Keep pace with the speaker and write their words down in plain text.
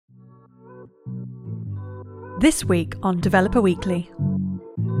This week on Developer Weekly.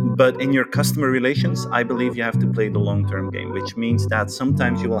 But in your customer relations, I believe you have to play the long-term game, which means that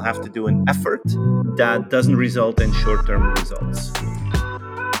sometimes you will have to do an effort that doesn't result in short-term results.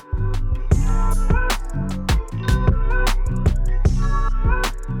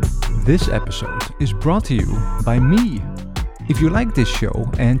 This episode is brought to you by me. If you like this show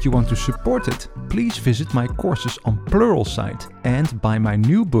and you want to support it, please visit my courses on Pluralsight and buy my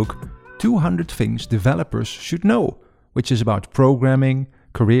new book, 200 Things Developers Should Know, which is about programming,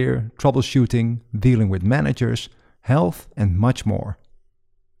 career, troubleshooting, dealing with managers, health, and much more.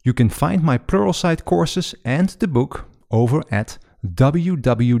 You can find my Pluralsight courses and the book over at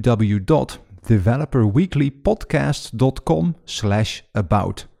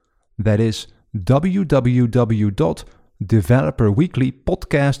www.developerweeklypodcast.com/about. That is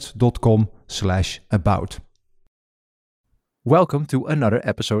www.developerweeklypodcast.com/about. Welcome to another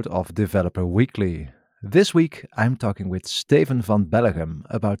episode of Developer Weekly. This week I'm talking with Steven van Bellegem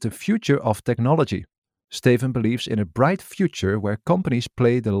about the future of technology. Steven believes in a bright future where companies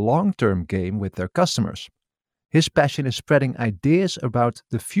play the long-term game with their customers. His passion is spreading ideas about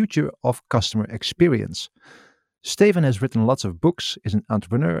the future of customer experience. Steven has written lots of books, is an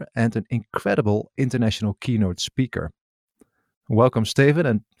entrepreneur, and an incredible international keynote speaker. Welcome, Steven,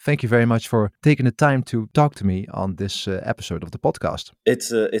 and thank you very much for taking the time to talk to me on this episode of the podcast.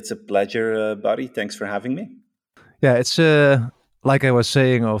 It's a pleasure, buddy. Thanks for having me. Yeah, it's like I was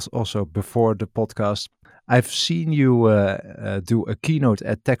saying also before the podcast, I've seen you do a keynote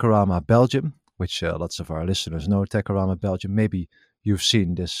at Techorama Belgium, which lots of our listeners know Techorama Belgium. Maybe you've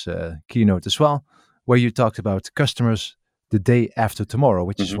seen this keynote as well, where you talked about customers the day after tomorrow,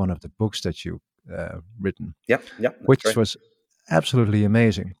 which is one of the books that you written. Yeah, which right. was absolutely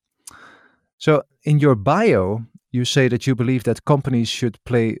amazing. So in your bio, you say that you believe that companies should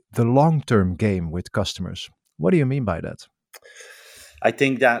play the long-term game with customers. What do you mean by that? I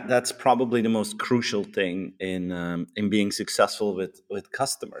think that's probably the most crucial thing in being successful with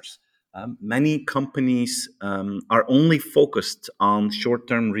customers. Many companies are only focused on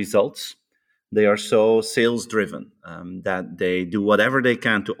short-term results. They are so sales-driven that they do whatever they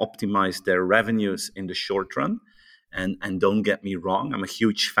can to optimize their revenues in the short run. And don't get me wrong, I'm a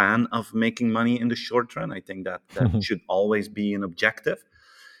huge fan of making money in the short run. I think that should always be an objective.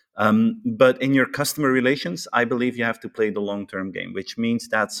 But in your customer relations, I believe you have to play the long-term game, which means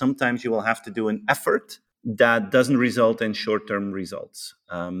that sometimes you will have to do an effort that doesn't result in short-term results.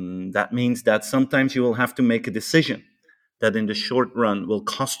 That means that sometimes you will have to make a decision that in the short run will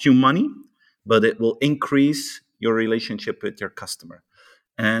cost you money, but it will increase your relationship with your customer.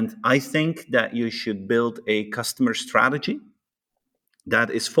 And I think that you should build a customer strategy that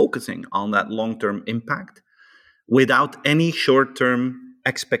is focusing on that long-term impact without any short-term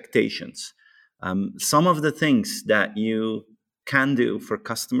expectations. Some of the things that you can do for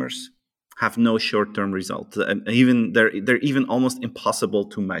customers have no short-term results. They're even almost impossible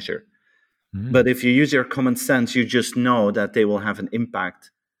to measure. But if you use your common sense, you just know that they will have an impact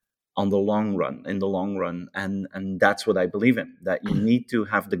in the long run. And that's what I believe in, that you need to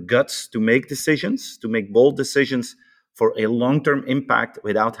have the guts to make decisions, to make bold decisions for a long-term impact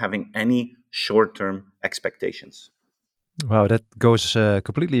without having any short-term expectations. Wow, that goes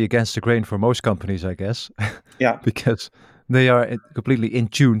completely against the grain for most companies, I guess. Yeah. Because they are completely in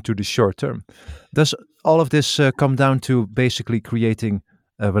tune to the short term. Does all of this come down to basically creating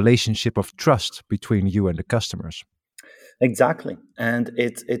a relationship of trust between you and the customers? Exactly. And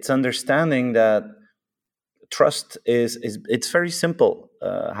it's understanding that trust is it's very simple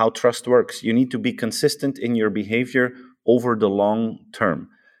how trust works. You need to be consistent in your behavior over the long term.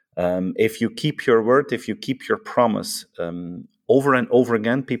 If you keep your word, if you keep your promise over and over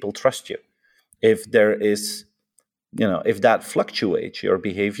again, people trust you. If that fluctuates your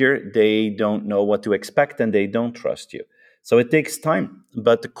behavior, they don't know what to expect and they don't trust you. So it takes time.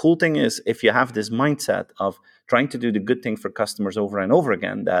 But the cool thing is, if you have this mindset of trying to do the good thing for customers over and over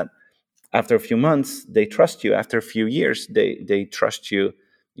again, that after a few months, they trust you. After a few years, they trust you,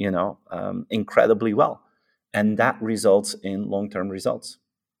 incredibly well. And that results in long-term results.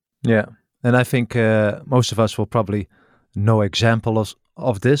 Yeah. And I think most of us will probably know examples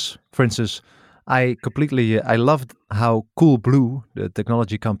of this. For instance, I loved how Coolblue, the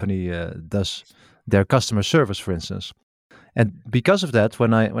technology company, does their customer service, for instance. And because of that,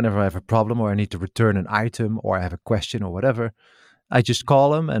 whenever I have a problem or I need to return an item or I have a question or whatever, I just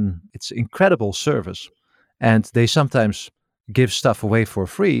call them and it's incredible service. And they sometimes give stuff away for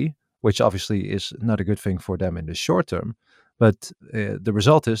free, which obviously is not a good thing for them in the short term. But the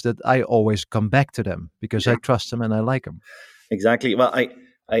result is that I always come back to them because I trust them and I like them. Exactly. Well,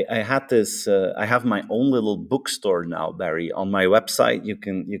 I had this. I have my own little bookstore now, Barry. On my website, you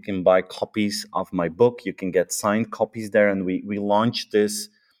can buy copies of my book. You can get signed copies there, and we launched this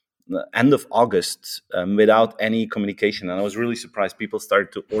end of August without any communication. And I was really surprised. People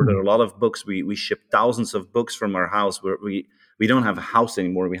started to order a lot of books. We ship thousands of books from our house. Where we don't have a house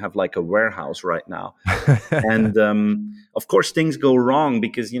anymore. We have like a warehouse right now. And of course, things go wrong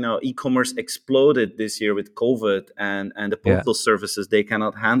because, e-commerce exploded this year with COVID, and the postal services, they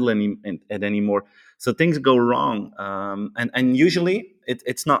cannot handle it anymore. So things go wrong. And usually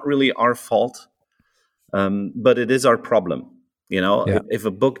it's not really our fault, but it is our problem. If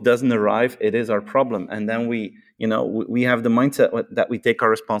a book doesn't arrive, it is our problem. And then we have the mindset that we take our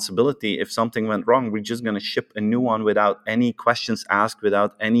responsibility. If something went wrong, we're just going to ship a new one without any questions asked,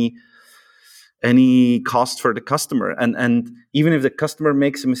 without any cost for the customer. And even if the customer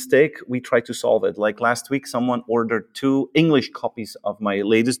makes a mistake, we try to solve it. Like last week, someone ordered 2 English copies of my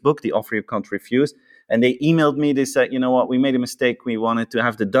latest book, The Offer You Can't Refuse. And they emailed me. They said, what, we made a mistake. We wanted to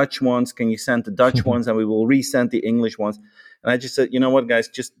have the Dutch ones. Can you send the Dutch ones? And we will resend the English ones. And I just said, what, guys,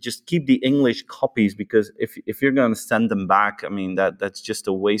 just keep the English copies, because if you're going to send them back, I mean, that's just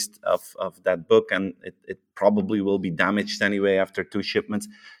a waste of that book, and it probably will be damaged anyway after 2 shipments.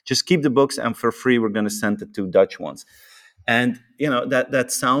 Just keep the books, and for free, we're going to send the 2 Dutch ones. And, that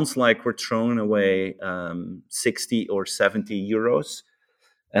sounds like we're throwing away 60 or 70 euros.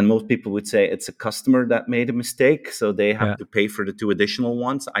 And most people would say it's a customer that made a mistake, so they have to pay for the 2 additional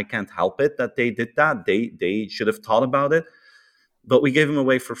ones. I can't help it that they did that. They should have thought about it. But we gave them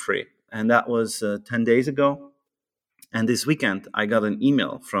away for free. And that was 10 days ago. And this weekend, I got an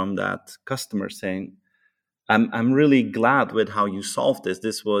email from that customer saying, I'm really glad with how you solved this.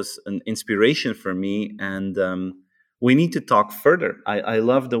 This was an inspiration for me. And we need to talk further. I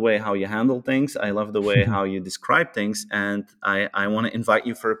love the way how you handle things. I love the way how you describe things. And I want to invite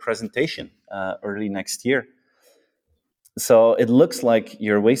you for a presentation early next year. So it looks like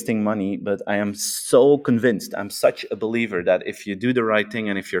you're wasting money, but I am so convinced, I'm such a believer that if you do the right thing,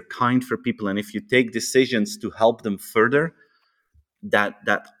 and if you're kind for people, and if you take decisions to help them further,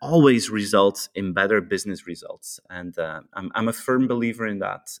 that always results in better business results. And I'm a firm believer in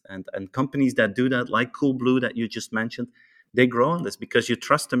that. And companies that do that, like Coolblue that you just mentioned, they grow on this because you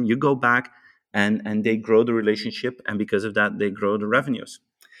trust them, you go back, and they grow the relationship. And because of that, they grow the revenues.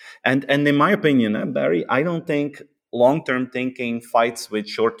 And in my opinion, Barry, I don't think long-term thinking fights with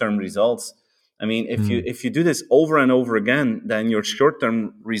short-term results. I mean, if you do this over and over again, then your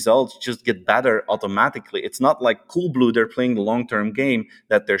short-term results just get better automatically. It's not like Coolblue, they're playing the long-term game,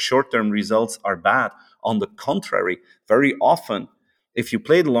 that their short-term results are bad. On the contrary, very often, if you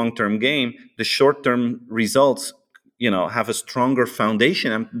play the long-term game, the short-term results, have a stronger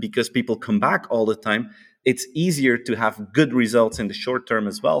foundation. And because people come back all the time, it's easier to have good results in the short term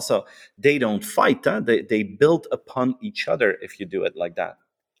as well. So they don't fight. They build upon each other if you do it like that.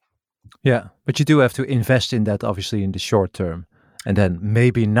 Yeah, but you do have to invest in that, obviously, in the short term, and then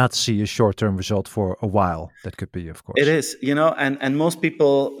maybe not see a short-term result for a while. That could be, of course. It is, and most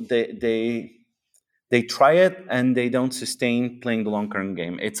people, they try it and they don't sustain playing the long-term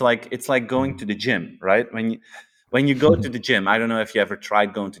game. It's like going to the gym, right? When you go to the gym, I don't know if you ever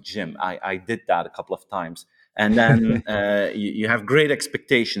tried going to the gym. I did that a couple of times. And then you have great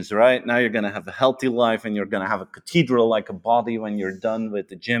expectations, right? Now you're going to have a healthy life, and you're going to have a cathedral like a body when you're done with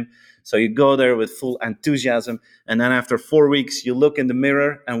the gym. So you go there with full enthusiasm. And then after 4 weeks, you look in the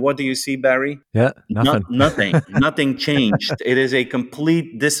mirror, and what do you see, Barry? Yeah, nothing. Nothing changed. It is a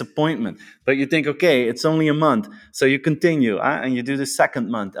complete disappointment. But you think, okay, it's only a month. So you continue, and you do the second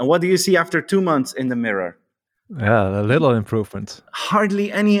month. And what do you see after 2 months in the mirror? Yeah, a little improvement.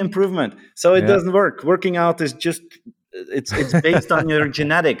 Hardly any improvement. So it doesn't work. Working out is just, it's based on your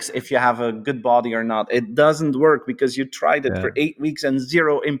genetics, if you have a good body or not. It doesn't work because you tried it for 8 weeks and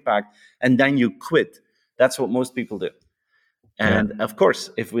zero impact, and then you quit. That's what most people do. And of course,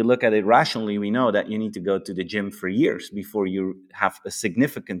 if we look at it rationally, we know that you need to go to the gym for years before you have a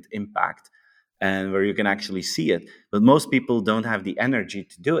significant impact and where you can actually see it. But most people don't have the energy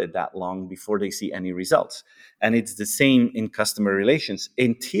to do it that long before they see any results. And it's the same in customer relations.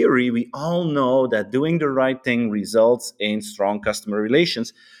 In theory, we all know that doing the right thing results in strong customer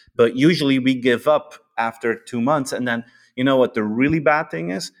relations, but usually we give up after 2 months. And then, you know what the really bad thing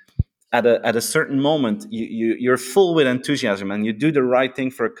is? At a certain moment, you're full with enthusiasm and you do the right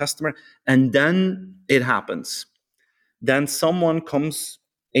thing for a customer, and then it happens. Then someone comes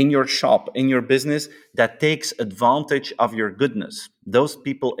in your shop, in your business, that takes advantage of your goodness. Those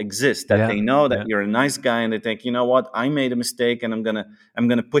people exist, that they know that you're a nice guy, and they think, you know what, I made a mistake, and I'm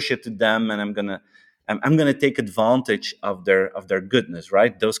gonna push it to them, and I'm gonna I'm going to take advantage of their goodness,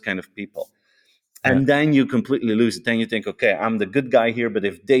 right? Those kind of people. And then you completely lose it. Then you think, okay, I'm the good guy here, but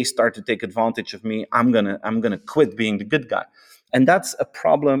if they start to take advantage of me, I'm gonna quit being the good guy. And that's a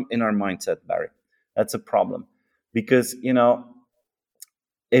problem in our mindset, Barry. That's a problem. Because,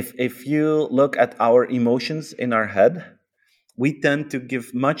 if you look at our emotions in our head, we tend to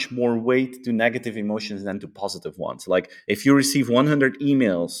give much more weight to negative emotions than to positive ones. Like if you receive 100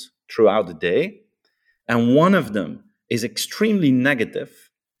 emails throughout the day, and one of them is extremely negative,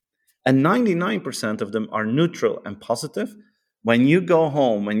 and 99% of them are neutral and positive, when you go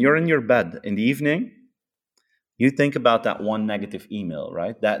home, when you're in your bed in the evening, you think about that one negative email,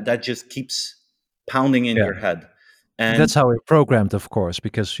 right? That just keeps pounding in your head. And that's how we're programmed, of course,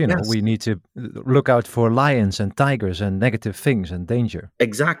 because yes, we need to look out for lions and tigers and negative things and danger.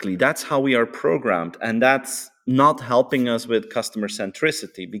 exactly. That's how we are programmed. And that's not helping us with customer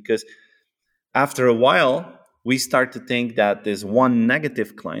centricity, because after a while, we start to think that this one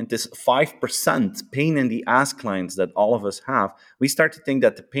negative client, this 5% pain in the ass clients that all of us have, we start to think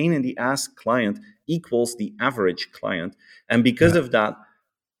that the pain in the ass client equals the average client. And because of that,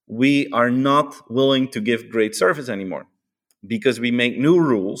 we are not willing to give great service anymore, because we make new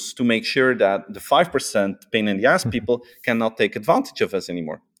rules to make sure that the 5% pain in the ass people cannot take advantage of us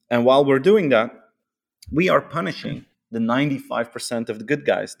anymore. And while we're doing that, we are punishing the 95% of the good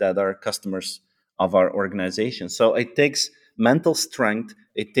guys that are customers of our organization. So it takes mental strength.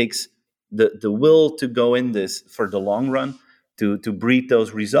 It takes the will to go in this for the long run to breed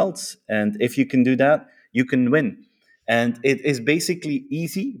those results. And if you can do that, you can win. And it is basically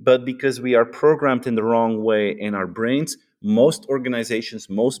easy, but because we are programmed in the wrong way in our brains, most organizations,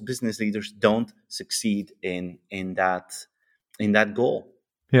 most business leaders don't succeed in that goal.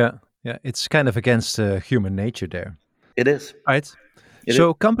 Yeah, it's kind of against human nature there. It is. Right. It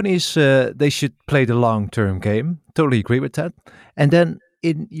So companies, they should play the long-term game. Totally agree with that. And then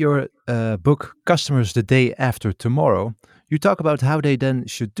in your book, Customers the Day After Tomorrow, you talk about how they then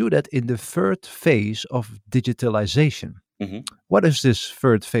should do that in the third phase of digitalization. Mhm. What is this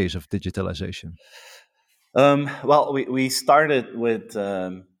third phase of digitalization? Well, we started with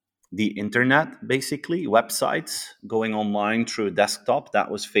the internet, basically, websites, going online through a desktop. That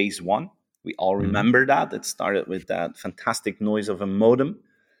was phase one. We all Mhm. remember that. It started with that fantastic noise of a modem.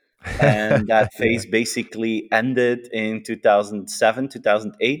 And that phase basically ended in 2007,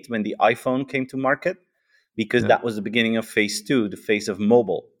 2008, when the iPhone came to market, because Yeah. that was the beginning of phase two, the phase of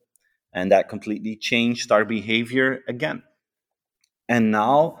mobile. And that completely changed our behavior again. And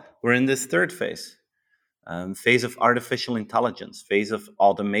now we're in this third phase of artificial intelligence, phase of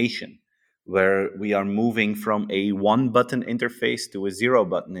automation, where we are moving from a one button interface to a zero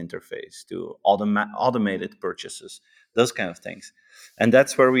button interface, to automated purchases, those kind of things. And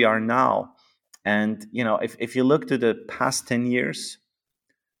that's where we are now. And, if you look to the past 10 years,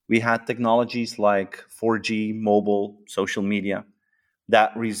 we had technologies like 4G, mobile, social media,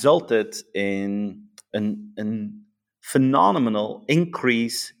 that resulted in an phenomenal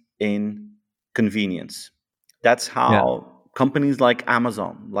increase in convenience. That's Yeah. how companies like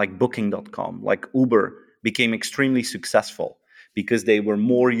Amazon, like Booking.com, like Uber became extremely successful, because they were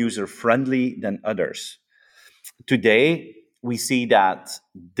more user friendly than others. Today, we see that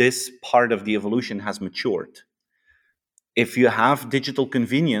this part of the evolution has matured. If you have digital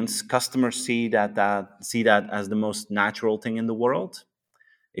convenience, customers see that as the most natural thing in the world.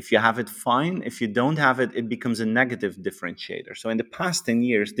 If you have it, fine. If you don't have it, it becomes a negative differentiator. So in the past 10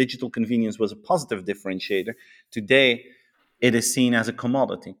 years, digital convenience was a positive differentiator. Today, it is seen as a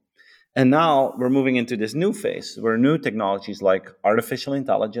commodity. And now we're moving into this new phase where new technologies like artificial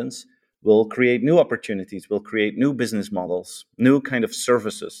intelligence will create new opportunities, will create new business models, new kind of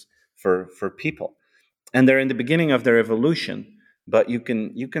services for people. And they're in the beginning of their evolution, but you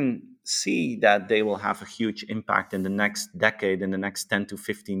can see that they will have a huge impact in the next decade, in the next 10 to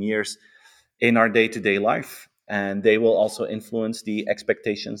 15 years, in our day-to-day life, and they will also influence the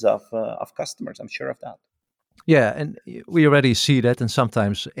expectations of customers. I'm sure of that. Yeah, and we already see that, and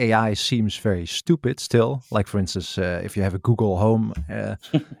sometimes AI seems very stupid still. Like, for instance, if you have a Google Home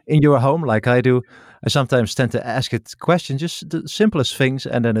in your home, like I do, I sometimes tend to ask it questions, just the simplest things,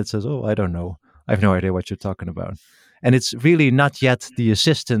 and then it says, "Oh, I don't know. I have no idea what you're talking about." And it's really not yet the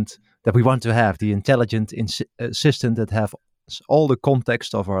assistant that we want to have, the intelligent assistant that have all the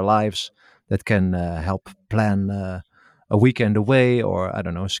context of our lives, that can help plan a weekend away, or I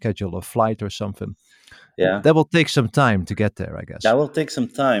don't know, schedule a flight or something. Yeah, That will take some time to get there, I guess. that will take some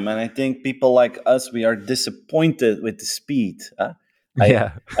time, and I think people like us, we are disappointed with the speed. I,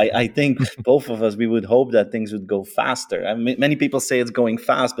 Yeah. I think both of us, we would hope that things would go faster. I mean, many people say it's going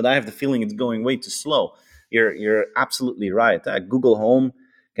fast, but I have the feeling it's going way too slow. You're absolutely right. Google Home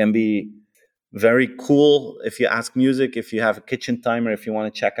can be very cool if you ask music, if you have a kitchen timer, if you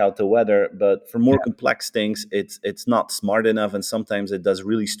want to check out the weather. But for more complex things, it's not smart enough, and sometimes it does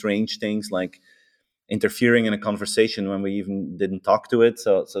really strange things like interfering in a conversation when we even didn't talk to it.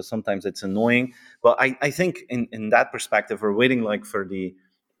 So sometimes it's annoying. But I think in that perspective, we're waiting like for the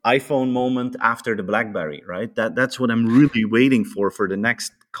iPhone moment after the BlackBerry, right? That's what I'm really waiting for the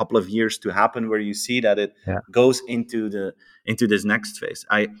next couple of years to happen, where you see that it Yeah. goes into this next phase.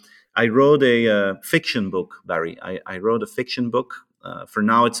 I wrote a fiction book, Barry. I wrote a fiction book. For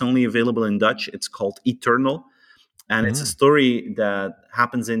now, it's only available in Dutch. It's called Eternal, and it's a story that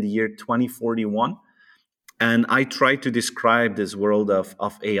happens in the year 2041. And I try to describe this world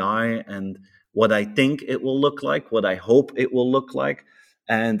of AI and what I think it will look like, what I hope it will look like.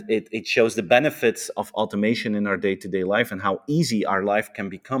 And it shows the benefits of automation in our day-to-day life and how easy our life can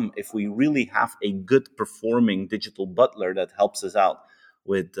become if we really have a good performing digital butler that helps us out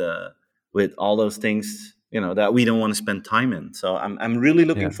with all those things, that we don't want to spend time in. So I'm really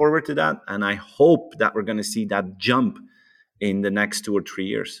looking Yeah. forward to that. And I hope that we're going to see that jump in the next 2 or 3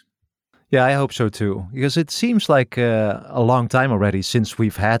 years. Yeah, I hope so too. Because it seems like a long time already since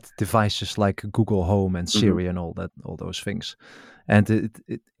we've had devices like Google Home and Mhm. Siri and all those things. And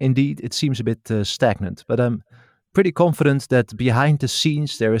indeed, it seems a bit stagnant. But I'm pretty confident that behind the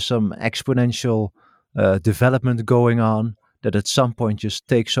scenes there is some exponential development going on that at some point just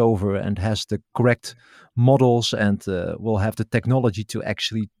takes over and has the correct models and will have the technology to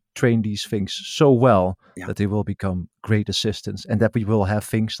actually train these things so well Yeah. that they will become great assistants, and that we will have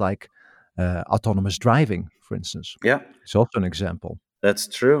things like autonomous driving, for instance. Yeah. It's also an example. That's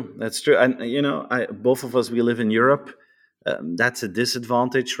true. That's true. And both of us, we live in Europe. That's a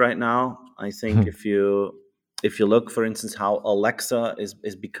disadvantage right now. I think if you look, for instance, how Alexa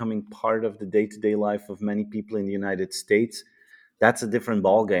is becoming part of the day to day life of many people in the United States, that's a different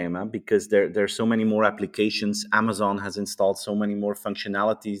ball game, because there's so many more applications. Amazon has installed so many more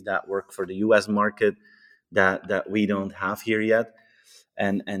functionalities that work for the U.S. market that we don't have here yet.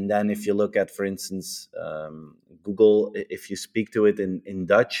 And then if you look at, for instance, Google, if you speak to it in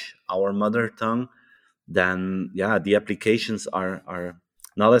Dutch, our mother tongue, then yeah, the applications are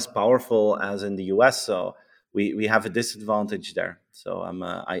not as powerful as in the US. So we have a disadvantage there. So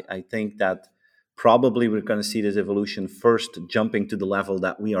I think that probably we're going to see this evolution first jumping to the level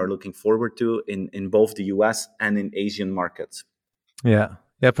that we are looking forward to in both the US and in Asian markets. Yeah,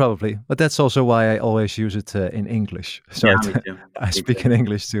 yeah, probably. But that's also why I always use it in English. So Yeah, me too. I Me speak too. in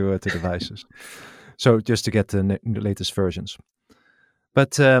English to devices. So just to get the latest versions.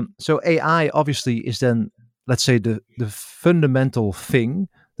 But so AI obviously is then, let's say, the fundamental thing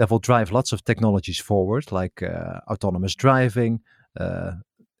that will drive lots of technologies forward, like autonomous driving, uh,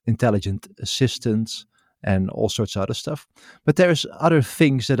 intelligent assistants, and all sorts of other stuff. But there's other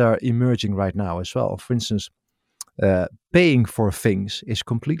things that are emerging right now as well. For instance, paying for things is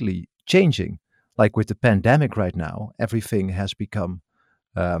completely changing. Like with the pandemic right now, everything has become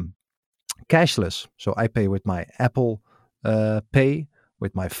um, cashless. So I pay with my Apple Pay,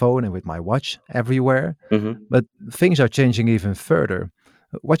 with my phone, and with my watch everywhere. Mhm. But things are changing even further.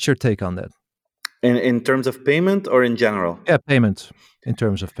 What's your take on that? In terms of payment or in general? Yeah, payment, in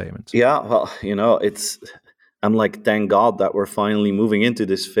terms of payment. Yeah, well, I'm like, thank God that we're finally moving into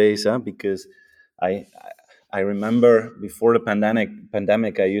this phase, because I I remember before the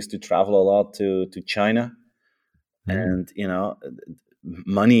pandemic, I used to travel a lot to China, Mm. and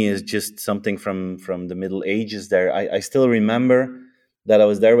money is just something from the Middle Ages there. I still remember that I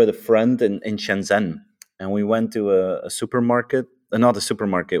was there with a friend in Shenzhen, and we went to a supermarket, not a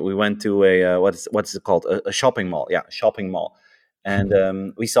supermarket. We went to a what's it called? A shopping mall. Yeah, a shopping mall, and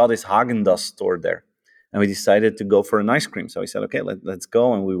we saw this Haagen Dazs store there, and we decided to go for an ice cream. So we said, okay, let's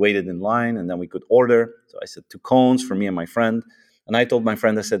go, and we waited in line, and then we could order. So I said 2 cones for me and my friend, and I told my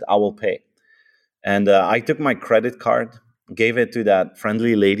friend, I said, I will pay. And I took my credit card, gave it to that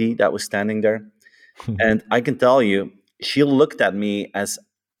friendly lady that was standing there. And I can tell you, she looked at me as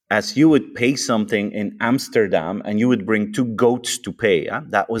you would pay something in Amsterdam and you would bring 2 goats to pay. Yeah?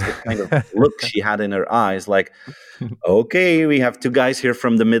 That was the kind of look she had in her eyes. Like, okay, we have 2 guys here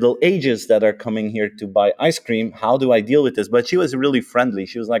from the Middle Ages that are coming here to buy ice cream. How do I deal with this? But she was really friendly.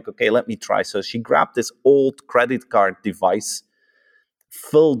 She was like, okay, let me try. So she grabbed this old credit card device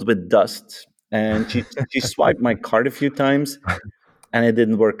filled with dust, and she swiped my card a few times, and it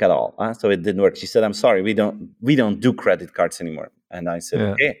didn't work at all. So it didn't work. She said, "I'm sorry, we don't do credit cards anymore." And I said,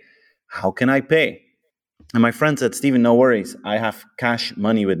 Yeah. "Okay, how can I pay?" And my friend said, Stephen, no worries. I have cash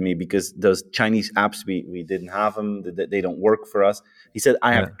money with me because those Chinese apps, we didn't have them. They don't work for us. He said,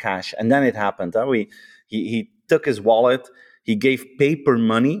 I have cash. And then it happened. He took his wallet. He gave paper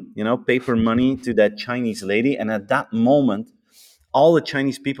money to that Chinese lady. And at that moment, all the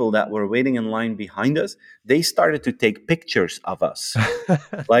Chinese people that were waiting in line behind us, they started to take pictures of us.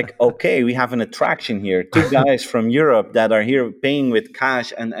 Like, okay, we have an attraction here. Two guys from Europe that are here paying with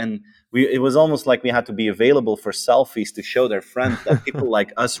cash. And it was almost like we had to be available for selfies to show their friends that people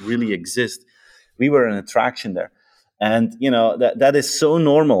like us really exist. We were an attraction there. And, that is so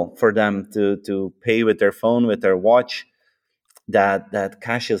normal for them to pay with their phone, with their watch, that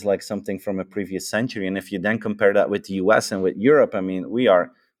cash is like something from a previous century. And if you then compare that with the US and with Europe, I mean, we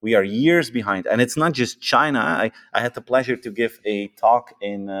are years behind. And it's not just China. I had the pleasure to give a talk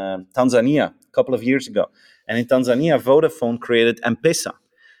in Tanzania a couple of years ago. And in Tanzania, Vodafone created M-Pesa.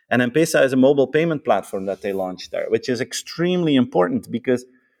 And M-Pesa is a mobile payment platform that they launched there, which is extremely important because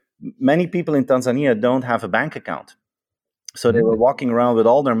many people in Tanzania don't have a bank account. So they were walking around with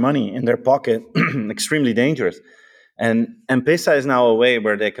all their money in their pocket, extremely dangerous. And M-Pesa is now a way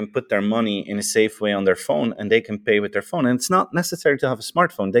where they can put their money in a safe way on their phone and they can pay with their phone. And it's not necessary to have a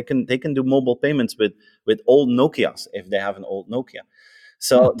smartphone. They can do mobile payments with old Nokias if they have an old Nokia.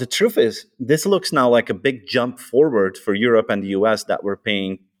 So the truth is, this looks now like a big jump forward for Europe and the US that we're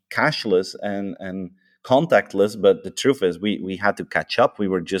paying cashless and contactless. But the truth is, we had to catch up. We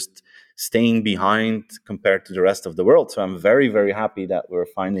were just staying behind compared to the rest of the world. So I'm very, very happy that we're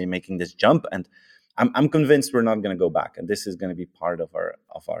finally making this jump. And I'm convinced we're not going to go back, and this is going to be part of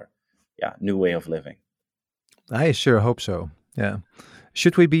our new way of living. I sure hope so. Yeah.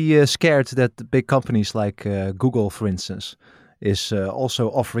 Should we be scared that the big companies like Google, for instance, is also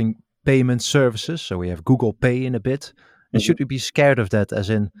offering payment services? So we have Google Pay in a bit. And should we be scared of that, as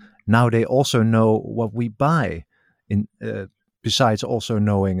in now they also know what we buy, besides also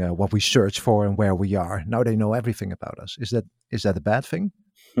knowing what we search for and where we are? Now they know everything about us. Is that a bad thing?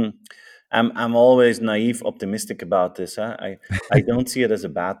 I'm always naive, optimistic about this. I don't see it as a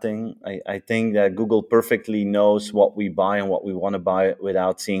bad thing. I think that Google perfectly knows what we buy and what we want to buy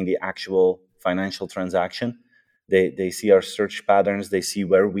without seeing the actual financial transaction. They see our search patterns. They see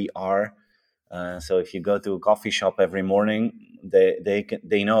where we are. So if you go to a coffee shop every morning,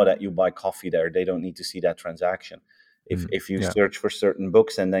 they know that you buy coffee there. They don't need to see that transaction. If you search for certain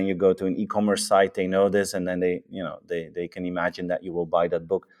books and then you go to an e-commerce site, they know this, and then they can imagine that you will buy that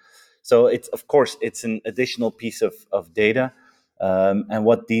book. So it's an additional piece of data, and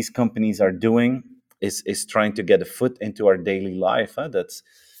what these companies are doing is trying to get a foot into our daily life. That's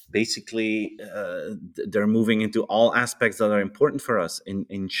basically they're moving into all aspects that are important for us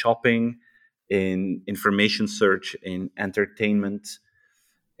in shopping, in information search, in entertainment,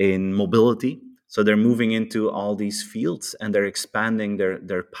 in mobility. So they're moving into all these fields and they're expanding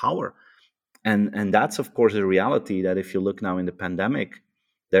their power. And that's, of course, a reality that if you look now in the pandemic,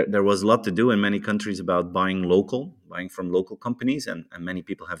 there was a lot to do in many countries about buying from local companies, and many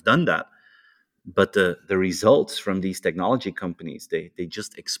people have done that. But the results from these technology companies, they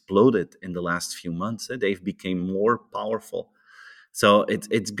just exploded in the last few months. They've become more powerful. So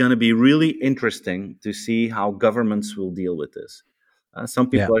it's going to be really interesting to see how governments will deal with this. Some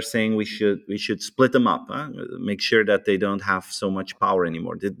people are saying we should split them up, make sure that they don't have so much power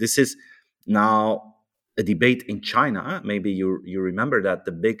anymore. This is now a debate in China. Maybe you remember that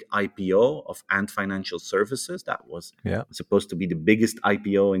the big IPO of Ant Financial Services, that was supposed to be the biggest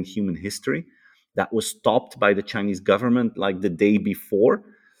IPO in human history, that was stopped by the Chinese government like the day before.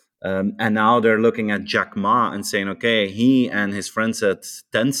 And now they're looking at Jack Ma and saying, okay, he and his friends at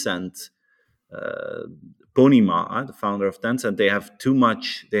Tencent, Pony Ma, the founder of Tencent, they have too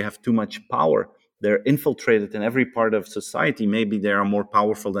much power. They're infiltrated in every part of society. Maybe they are more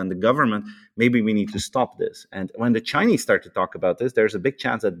powerful than the government. Maybe we need to stop this. And when the Chinese start to talk about this, there's a big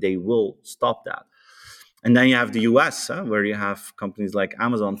chance that they will stop that. And then you have the US, where you have companies like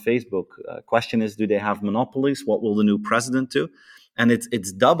Amazon, Facebook. Question is, do they have monopolies? What will the new president do? And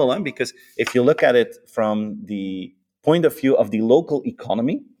it's double, because if you look at it from the point of view of the local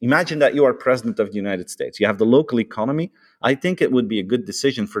economy, imagine that you are president of the United States. You have the local economy. I think it would be a good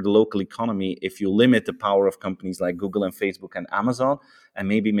decision for the local economy if you limit the power of companies like Google and Facebook and Amazon, and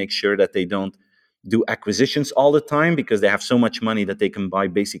maybe make sure that they don't do acquisitions all the time, because they have so much money that they can buy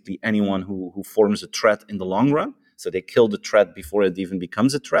basically anyone who forms a threat in the long run. So they kill the threat before it even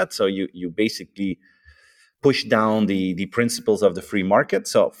becomes a threat. So you basically push down the principles of the free market.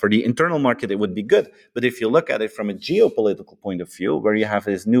 So for the internal market, it would be good. But if you look at it from a geopolitical point of view, where you have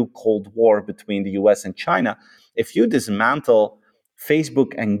this new Cold War between the US and China, if you dismantle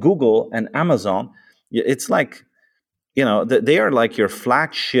Facebook and Google and Amazon, It's like, they are like your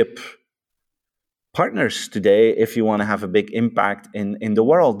flagship partners today if you want to have a big impact in the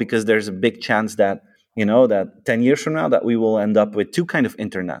world, because there's a big chance that, that 10 years from now that we will end up with two kind of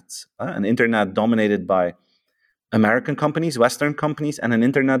internets, an internet dominated by American companies, Western companies, and an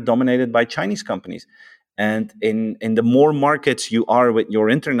internet dominated by Chinese companies. And in the more markets you are with your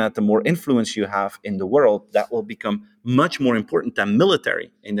internet, the more influence you have in the world. That will become much more important than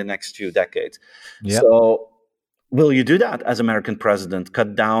military in the next few decades. Yeah. So will you do that as American president?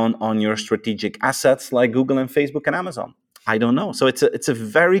 Cut down on your strategic assets like Google and Facebook and Amazon? I don't know. So it's a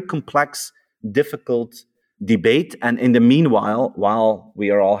very complex, difficult debate. And in the meanwhile, while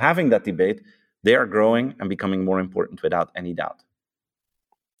we are all having that debate, they are growing and becoming more important without any doubt.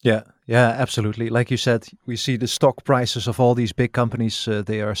 Yeah, absolutely. Like you said, we see the stock prices of all these big companies,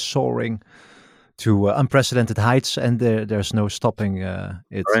 they are soaring to unprecedented heights, and there's no stopping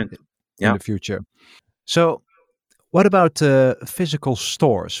it Right. in the future. So what about physical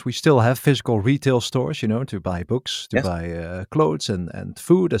stores? We still have physical retail stores, to buy books, to Yes. buy clothes and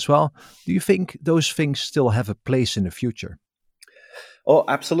food as well. Do you think those things still have a place in the future? Oh,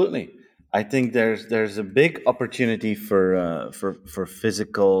 absolutely. I think there's a big opportunity for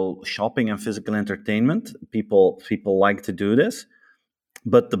physical shopping and physical entertainment. People like to do this,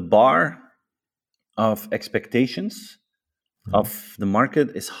 but the bar of expectations of the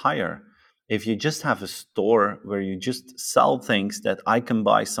market is higher. If you just have a store where you just sell things that I can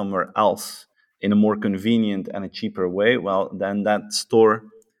buy somewhere else in a more convenient and a cheaper way, well, then that store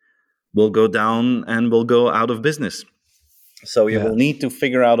will go down and will go out of business. So you will need to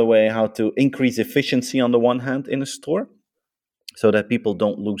figure out a way how to increase efficiency on the one hand in a store so that people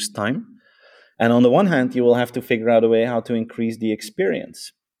don't lose time. And on the one hand, you will have to figure out a way how to increase the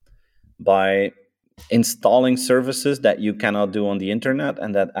experience by installing services that you cannot do on the internet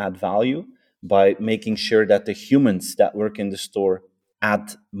and that add value, by making sure that the humans that work in the store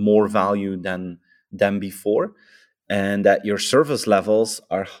add more value than before, and that your service levels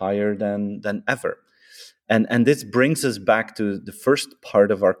are higher than ever. And this brings us back to the first part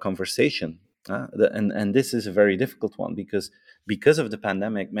of our conversation. And this is a very difficult one because of the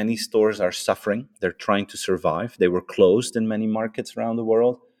pandemic, many stores are suffering. They're trying to survive. They were closed in many markets around the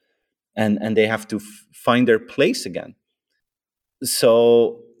world, and they have to find their place again.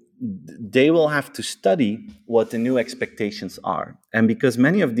 So they will have to study what the new expectations are. And because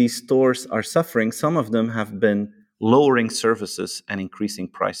many of these stores are suffering, some of them have been lowering services and increasing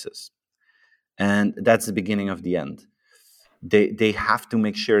prices. And that's the beginning of the end. They have to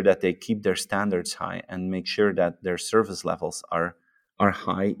make sure that they keep their standards high and make sure that their service levels are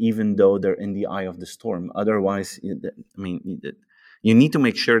high, even though they're in the eye of the storm. Otherwise, you need to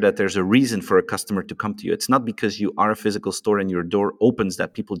make sure that there's a reason for a customer to come to you. It's not because you are a physical store and your door opens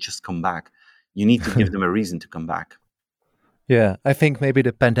that people just come back. You need to give them a reason to come back. Yeah, I think maybe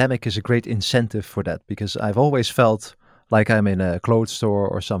the pandemic is a great incentive for that, because I've always felt like I'm in a clothes store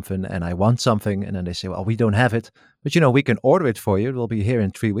or something and I want something, and then they say, well, we don't have it, but we can order it for you. It will be here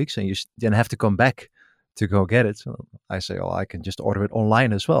in 3 weeks, and you then have to come back to go get it. So I say, oh, I can just order it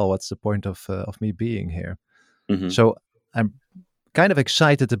online as well. What's the point of me being here? Mm-hmm. So I'm kind of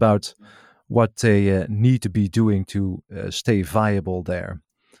excited about what they need to be doing to stay viable there,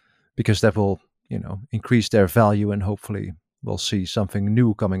 because that will, increase their value, and hopefully we'll see something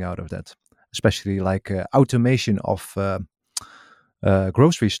new coming out of that, especially like automation of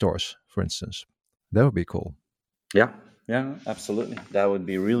grocery stores, for instance. That would be cool. Yeah, absolutely. That would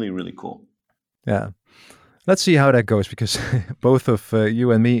be really, really cool. Yeah. Let's see how that goes, because both of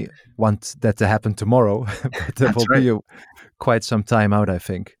you and me want that to happen tomorrow, but that will be quite some time out, I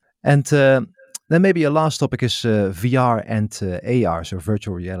think. And then maybe a last topic is VR and AR, so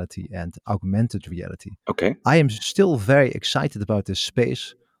virtual reality and augmented reality. Okay. I am still very excited about this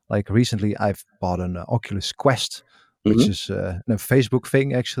space. Like recently, I've bought an Oculus Quest, which is a Facebook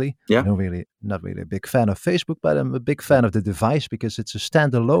thing, actually. Yeah. I'm not really a big fan of Facebook, but I'm a big fan of the device because it's a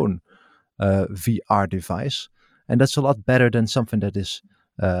standalone VR device. And that's a lot better than something that is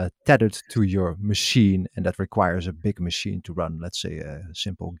tethered to your machine and that requires a big machine to run, let's say, a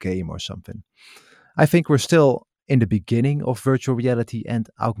simple game or something. I think we're still in the beginning of virtual reality and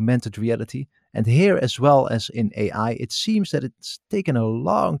augmented reality. And here, as well as in AI, it seems that it's taken a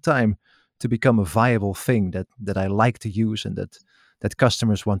long time to become a viable thing that I like to use and that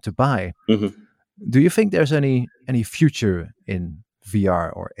customers want to buy. Mm-hmm. Do you think there's any future in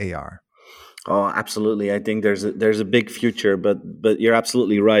VR or AR? Oh, absolutely. I think there's a big future, but you're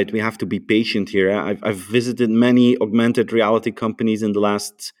absolutely right. We have to be patient here. I've visited many augmented reality companies in the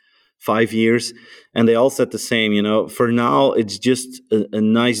last 5 years, and they all said the same. For now, it's just a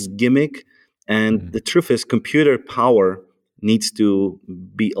nice gimmick And the truth is, computer power needs to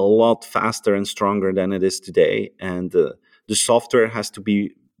be a lot faster and stronger than it is today. And the software has to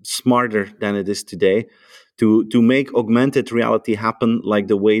be smarter than it is today to make augmented reality happen like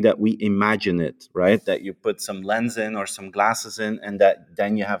the way that we imagine it, right? That you put some lens in or some glasses in, and that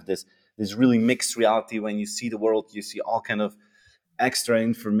then you have this really mixed reality. When you see the world, you see all kind of extra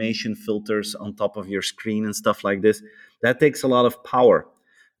information filters on top of your screen and stuff like this. That takes a lot of power.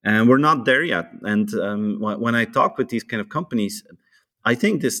 And we're not there yet. And when I talk with these kind of companies, I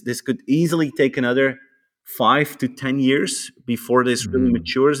think this could easily take another 5 to 10 years before this really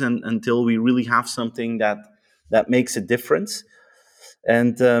matures, and until we really have something that makes a difference.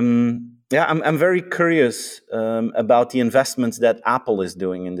 And I'm very curious about the investments that Apple is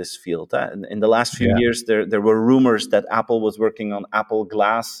doing in this field. In the last few years, there were rumors that Apple was working on Apple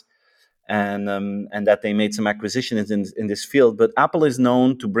Glass, and that they made some acquisitions in this field. But Apple is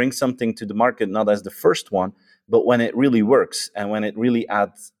known to bring something to the market, not as the first one, but when it really works and when it really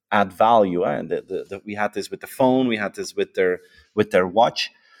add value. And we had this with the phone, we had this with their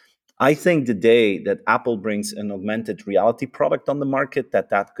watch. I think the day that Apple brings an augmented reality product on the market,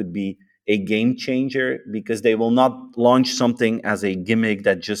 that could be a game changer, because they will not launch something as a gimmick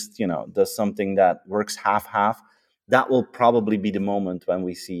that just does something that works half. That will probably be the moment when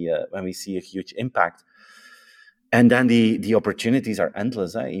we see a huge impact. And then the opportunities are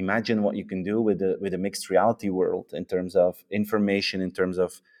endless. Imagine what you can do with a mixed reality world in terms of information, in terms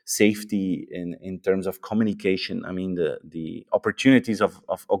of safety, in terms of communication. I mean, the opportunities of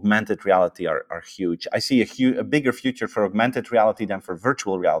augmented reality are huge. I see a bigger future for augmented reality than for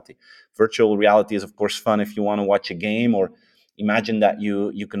virtual reality. Virtual reality is, of course, fun if you want to watch a game, or imagine that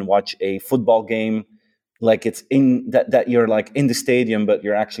you can watch a football game like it's in that you're like in the stadium, but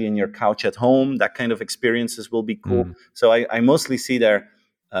you're actually in your couch at home. That kind of experiences will be cool. So I mostly see their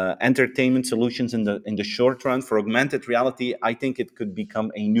entertainment solutions in the short run. For augmented reality, I think it could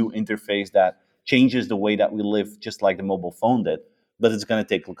become a new interface that changes the way that we live, just like the mobile phone did. But it's going to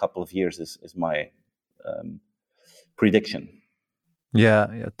take a couple of years, is my prediction.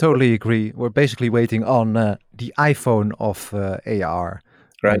 Yeah, totally agree. We're basically waiting on the iPhone of AR.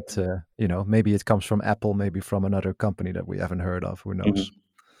 Right. Maybe it comes from Apple, maybe from another company that we haven't heard of. Who knows?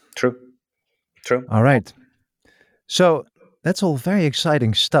 True. All right. So that's all very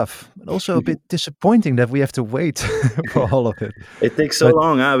exciting stuff, but also a bit disappointing that we have to wait for all of it. It takes so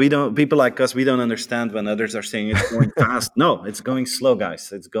long. We don't. People like us, we don't understand when others are saying it's going fast. No, it's going slow,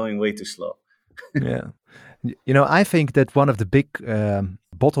 guys. It's going way too slow. Yeah. I think that one of the big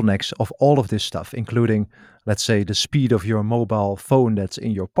bottlenecks of all of this stuff, including, let's say, the speed of your mobile phone that's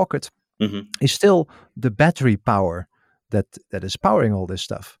in your pocket, is still the battery power that is powering all this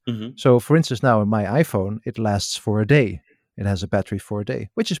stuff. So, for instance, now in my iPhone, it lasts for a day. It has a battery for a day,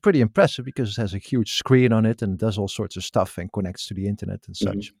 which is pretty impressive because it has a huge screen on it and does all sorts of stuff and connects to the internet and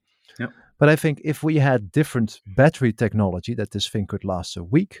such. Yeah. But I think if we had different battery technology, that this thing could last a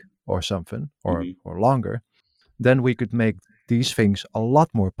week or something, or longer, then we could make these things a lot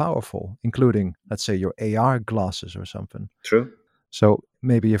more powerful, including, let's say, your AR glasses or something. True. So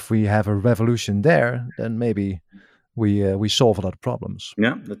maybe if we have a revolution there, then maybe we solve a lot of problems.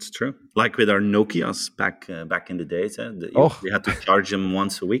 Yeah, that's true. Like with our Nokias back in the days, we had to charge them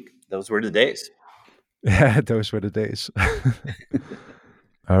once a week. Those were the days. Yeah, those were the days.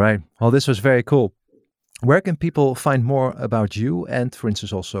 All right. Well, this was very cool. Where can people find more about you? And for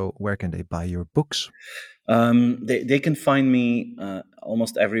instance, also, where can they buy your books? They can find me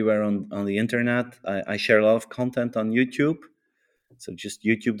almost everywhere on the internet. I share a lot of content on YouTube. So just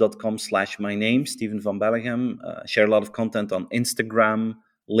youtube.com/my name, Steven van Belleghem. Share a lot of content on Instagram,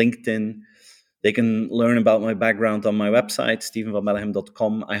 LinkedIn. They can learn about my background on my website,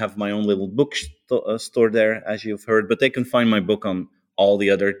 stevenvanbelleghem.com. I have my own little book store there, as you've heard. But they can find my book on all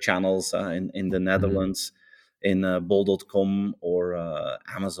the other channels in the Netherlands, in bol.com or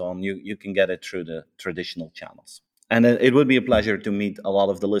Amazon. You can get it through the traditional channels. And it would be a pleasure to meet a lot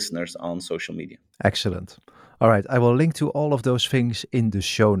of the listeners on social media. Excellent. All right. I will link to all of those things in the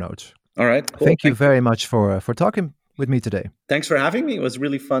show notes. All right. Cool. Thank you very much for talking with me today. Thanks for having me. It was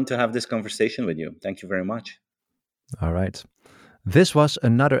really fun to have this conversation with you. Thank you very much. All right. This was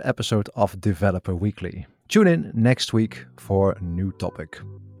another episode of Developer Weekly. Tune in next week for a new topic.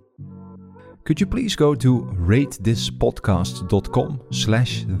 Could you please go to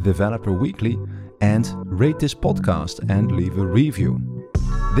ratethispodcast.com/developerweekly and rate this podcast and leave a review.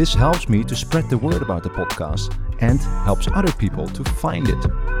 This helps me to spread the word about the podcast and helps other people to find it.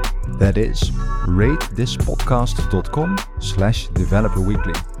 That is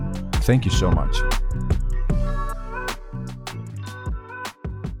ratethispodcast.com/developerweekly. Thank you so much.